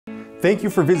Thank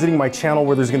you for visiting my channel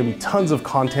where there's going to be tons of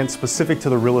content specific to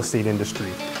the real estate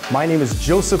industry. My name is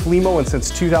Joseph.limo, and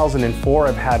since 2004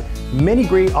 I've had many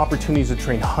great opportunities to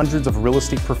train hundreds of real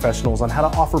estate professionals on how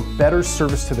to offer better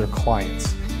service to their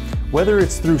clients. Whether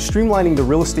it's through streamlining the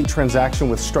real estate transaction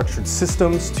with structured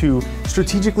systems, to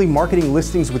strategically marketing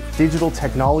listings with digital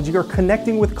technology, or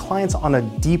connecting with clients on a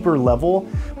deeper level,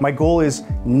 my goal is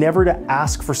never to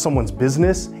ask for someone's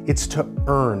business, it's to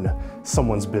earn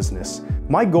someone's business.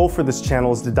 My goal for this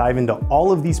channel is to dive into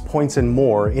all of these points and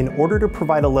more in order to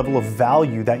provide a level of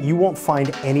value that you won't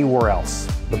find anywhere else.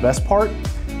 The best part?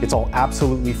 It's all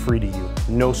absolutely free to you,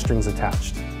 no strings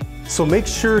attached. So make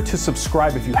sure to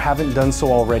subscribe if you haven't done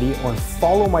so already, or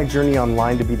follow my journey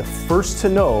online to be the first to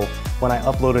know when I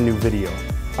upload a new video.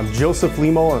 I'm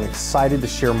Joseph.limo, and I'm excited to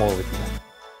share more with you.